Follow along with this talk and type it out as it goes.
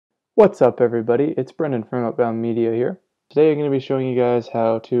What's up everybody, it's Brendan from Outbound Media here. Today I'm going to be showing you guys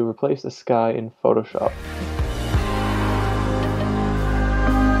how to replace the sky in Photoshop.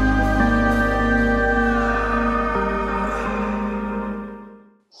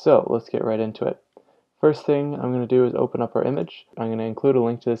 So let's get right into it. First thing I'm going to do is open up our image. I'm going to include a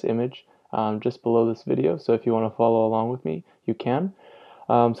link to this image just below this video, so if you want to follow along with me, you can.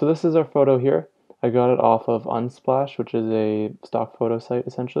 So this is our photo here. I got it off of Unsplash, which is a stock photo site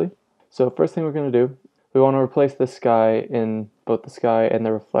essentially. So first thing we're going to do, we want to replace the sky in both the sky and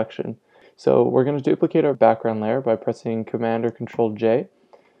the reflection. So we're going to duplicate our background layer by pressing Command or Control J.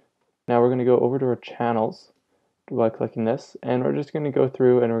 Now we're going to go over to our channels by clicking this, and we're just going to go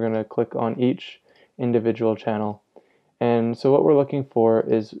through and we're going to click on each individual channel. And so what we're looking for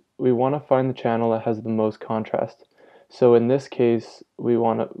is we want to find the channel that has the most contrast. So in this case, we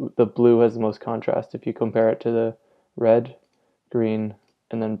want the blue has the most contrast. If you compare it to the red, green,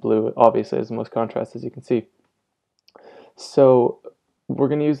 and then blue, obviously has the most contrast, as you can see. So we're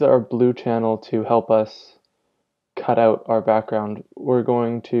going to use our blue channel to help us cut out our background. We're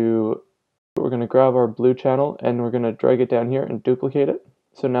going to grab our blue channel and we're going to drag it down here and duplicate it.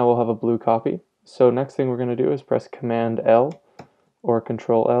 So now we'll have a blue copy. So next thing we're going to do is press Command L or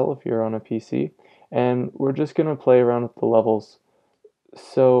Control L if you're on a PC, and we're just going to play around with the levels.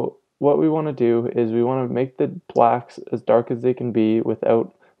 So what we want to do is we want to make the blacks as dark as they can be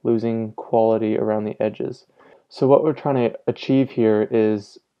without losing quality around the edges. So what we're trying to achieve here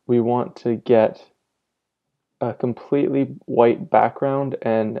is we want to get a completely white background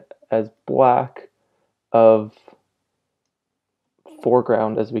and as black of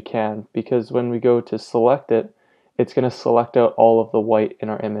foreground as we can, because when we go to select it, it's going to select out all of the white in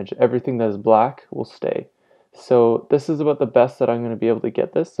our image. Everything that is black will stay. So this is about the best that I'm going to be able to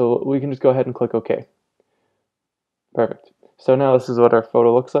get this, so we can just go ahead and click OK. Perfect. So now this is what our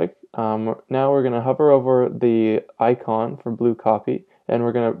photo looks like. Now we're going to hover over the icon for blue copy, and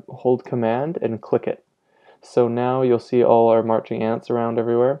we're going to hold Command and click it. So now you'll see all our marching ants around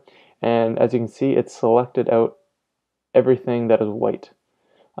everywhere, and as you can see, it's selected out everything that is white.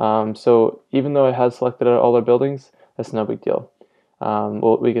 So even though it has selected out all our buildings, that's no big deal.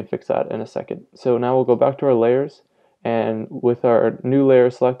 We can fix that in a second. So now we'll go back to our layers, and with our new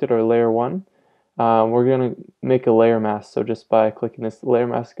layer selected, or layer 1, we're going to make a layer mask. So just by clicking this layer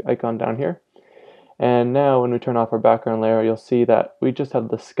mask icon down here. And now when we turn off our background layer, you'll see that we just have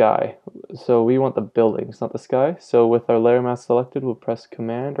the sky. So we want the buildings, not the sky. So with our layer mask selected, we'll press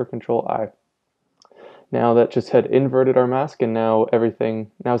Command or Control I. Now that just had inverted our mask, and now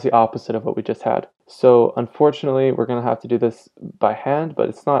it's the opposite of what we just had. So unfortunately, we're going to have to do this by hand, but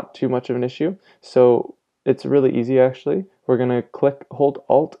it's not too much of an issue. So it's really easy actually. We're going to hold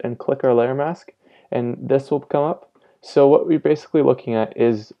Alt and click our layer mask, and this will come up. So what we're basically looking at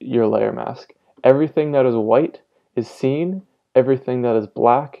is your layer mask. Everything that is white is seen, everything that is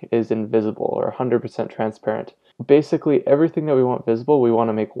black is invisible or 100% transparent. Basically everything that we want visible, we want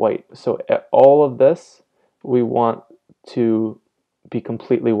to make white. So all of this, we want to be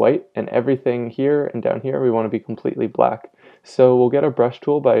completely white, and everything here and down here, we want to be completely black. So we'll get our brush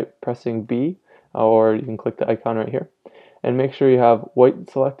tool by pressing B, or you can click the icon right here, and make sure you have white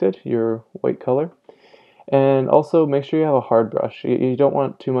selected, your white color. And also make sure you have a hard brush. You don't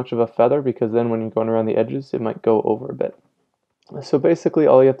want too much of a feather, because then when you're going around the edges, it might go over a bit. So basically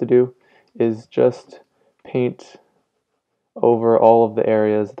all you have to do is just paint over all of the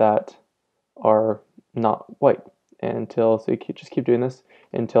areas that are not white so you just keep doing this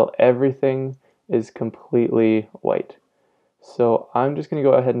until everything is completely white. So I'm just going to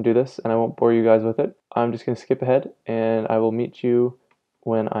go ahead and do this, and I won't bore you guys with it. I'm just going to skip ahead, and I will meet you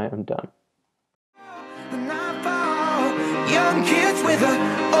when I am done. Young kids with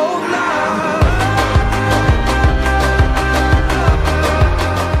an old love.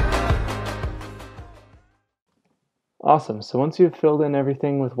 Awesome. So once you've filled in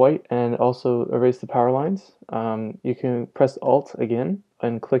everything with white and also erased the power lines, you can press Alt again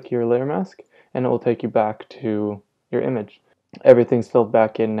and click your layer mask, and it will take you back to your image. Everything's filled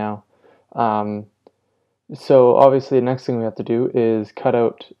back in now. So obviously the next thing we have to do is cut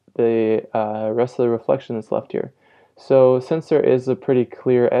out the rest of the reflection that's left here. So since there is a pretty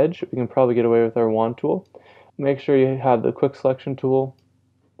clear edge, we can probably get away with our wand tool. Make sure you have the quick selection tool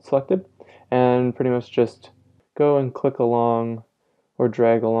selected, and pretty much just go and click along or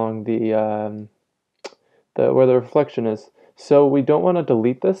drag along the where the reflection is. So we don't want to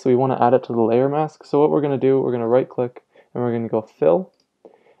delete this, we want to add it to the layer mask. So what we're going to do, we're going to right click and we're going to go fill,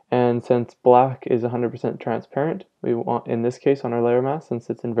 and since black is 100% transparent, we want, in this case on our layer mask, since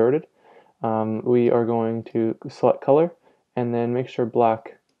it's inverted, we are going to select color and then make sure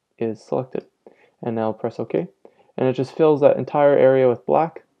black is selected. And now press OK. And it just fills that entire area with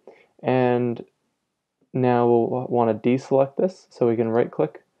black. And now we'll want to deselect this, so we can right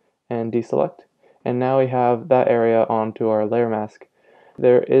click and deselect. And now we have that area onto our layer mask.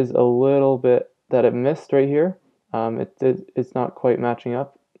 There is a little bit that it missed right here. It's not quite matching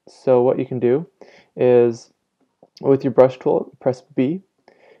up. So what you can do is, with your brush tool, press B,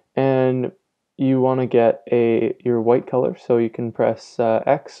 and you want to get your white color, so you can press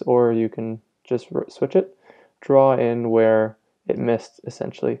X, or you can just switch it. Draw in where it missed,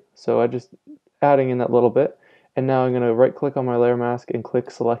 essentially. So I just adding in that little bit, and now I'm going to right click on my layer mask and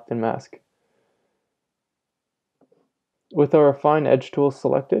click select and mask. With our refine edge tool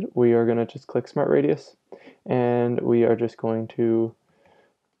selected, we are going to just click smart radius, and we are just going to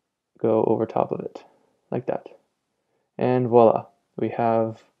go over top of it like that, and voila, we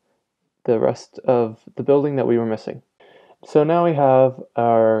have the rest of the building that we were missing. So now we have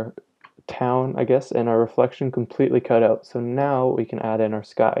our town, I guess, and our reflection completely cut out. So now we can add in our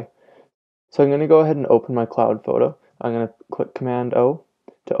sky. So I'm going to go ahead and open my cloud photo. I'm going to click Command O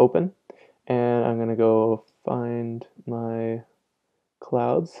to open, and I'm going to go find my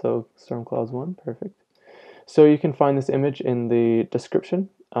clouds. So Storm Clouds 1, perfect. So you can find this image in the description.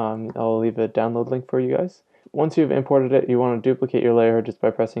 I'll leave a download link for you guys. Once you've imported it, you want to duplicate your layer just by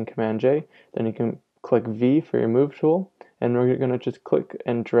pressing Command J. Then you can click V for your move tool, and we're going to just click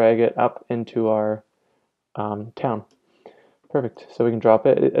and drag it up into our town. Perfect. So we can drop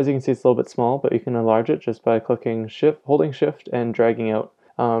it. As you can see, it's a little bit small, but you can enlarge it just by clicking Shift, holding Shift, and dragging out.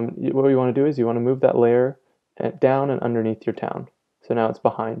 What you want to do is you want to move that layer down and underneath your town. So now it's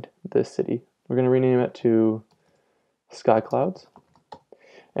behind this city. We're going to rename it to Sky Clouds.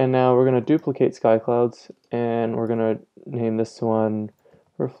 And now we're going to duplicate Sky Clouds, and we're going to name this one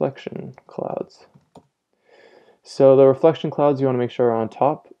Reflection Clouds. So the reflection clouds you want to make sure are on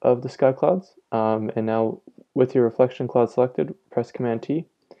top of the sky clouds. And now with your reflection cloud selected, press Command T,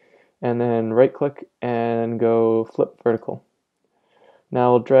 and then right click and go flip vertical.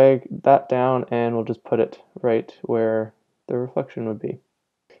 Now we'll drag that down and we'll just put it right where the reflection would be.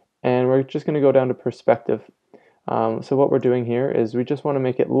 And we're just going to go down to perspective. So what we're doing here is we just want to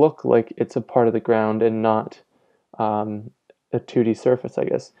make it look like it's a part of the ground and not a 2D surface, I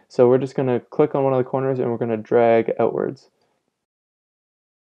guess. So we're just going to click on one of the corners and we're going to drag outwards.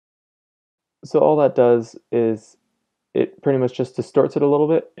 So all that does is it pretty much just distorts it a little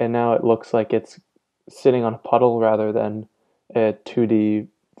bit, and now it looks like it's sitting on a puddle rather than a 2D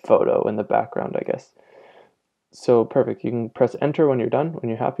photo in the background, I guess. So perfect. You can press enter when you're done, when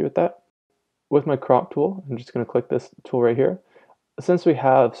you're happy with that. With my crop tool, I'm just going to click this tool right here. Since we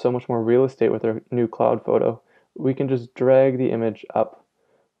have so much more real estate with our new cloud photo, we can just drag the image up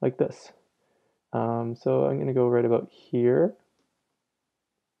like this. So I'm going to go right about here.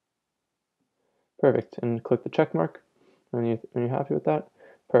 Perfect, and click the check mark when you're happy with that.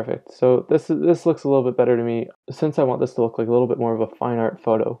 Perfect. So this looks a little bit better to me. Since I want this to look like a little bit more of a fine art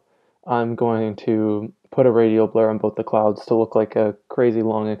photo, I'm going to put a radial blur on both the clouds to look like a crazy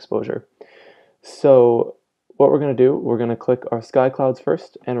long exposure. So what we're going to do, we're going to click our sky clouds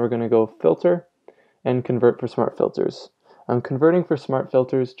first, and we're going to go filter and convert for smart filters. I'm converting for smart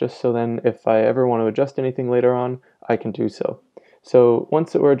filters just so then if I ever want to adjust anything later on, I can do so. So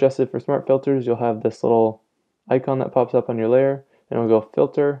once we're adjusted for smart filters, you'll have this little icon that pops up on your layer, and we'll go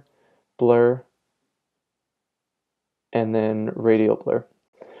filter, blur, and then radial blur.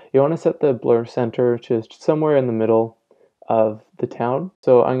 You want to set the blur center to somewhere in the middle of the town.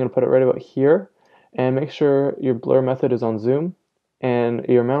 So I'm going to put it right about here, and make sure your blur method is on zoom and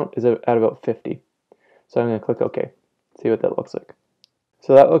your amount is at about 50. So I'm going to click OK, see what that looks like.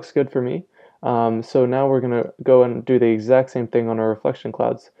 So that looks good for me. So now we're going to go and do the exact same thing on our reflection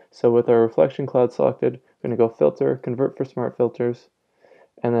clouds. So with our reflection cloud selected, we're going to go filter, convert for smart filters,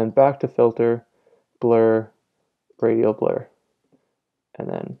 and then back to filter, blur, radial blur, and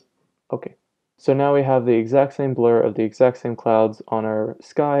then OK. So now we have the exact same blur of the exact same clouds on our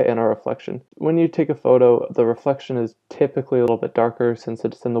sky and our reflection. When you take a photo, the reflection is typically a little bit darker since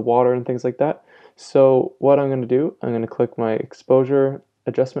it's in the water and things like that. So what I'm going to do, I'm going to click my exposure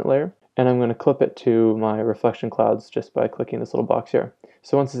adjustment layer, and I'm going to clip it to my reflection clouds just by clicking this little box here.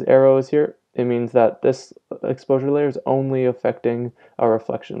 So once this arrow is here, it means that this exposure layer is only affecting our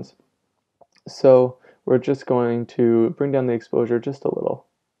reflections. So we're just going to bring down the exposure just a little.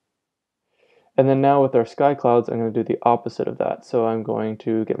 And then now with our sky clouds, I'm going to do the opposite of that. So I'm going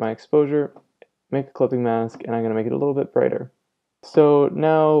to get my exposure, make a clipping mask, and I'm going to make it a little bit brighter. So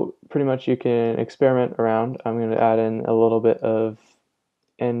now pretty much you can experiment around. I'm going to add in a little bit of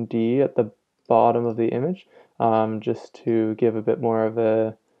ND at the bottom of the image, just to give a bit more of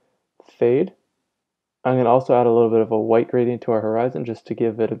a fade. I'm going to also add a little bit of a white gradient to our horizon just to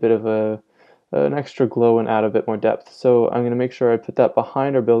give it a bit of an extra glow and add a bit more depth. So I'm going to make sure I put that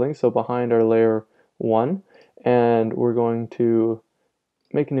behind our building, so behind our layer 1, and we're going to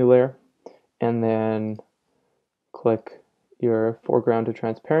make a new layer and then click your foreground to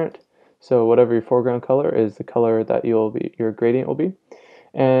transparent. So whatever your foreground color is the color that your gradient will be.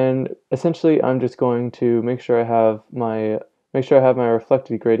 And essentially I'm just going to make sure I have my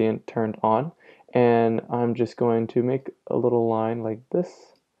reflected gradient turned on, and I'm just going to make a little line like this,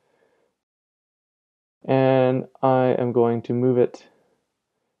 and I am going to move it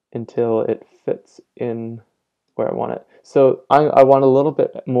until it fits in where I want it. So I want a little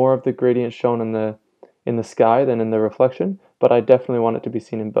bit more of the gradient shown in the sky than in the reflection, but I definitely want it to be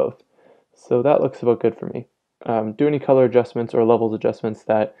seen in both. So that looks about good for me. Do any color adjustments or levels adjustments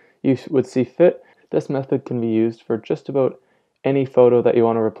that you would see fit. This method can be used for just about any photo that you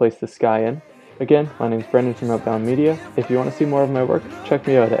want to replace the sky in. Again, my name is Brendan from Outbound Media. If you want to see more of my work, check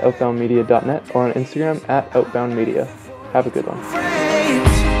me out at outboundmedia.net or on Instagram at outboundmedia. Have a good one.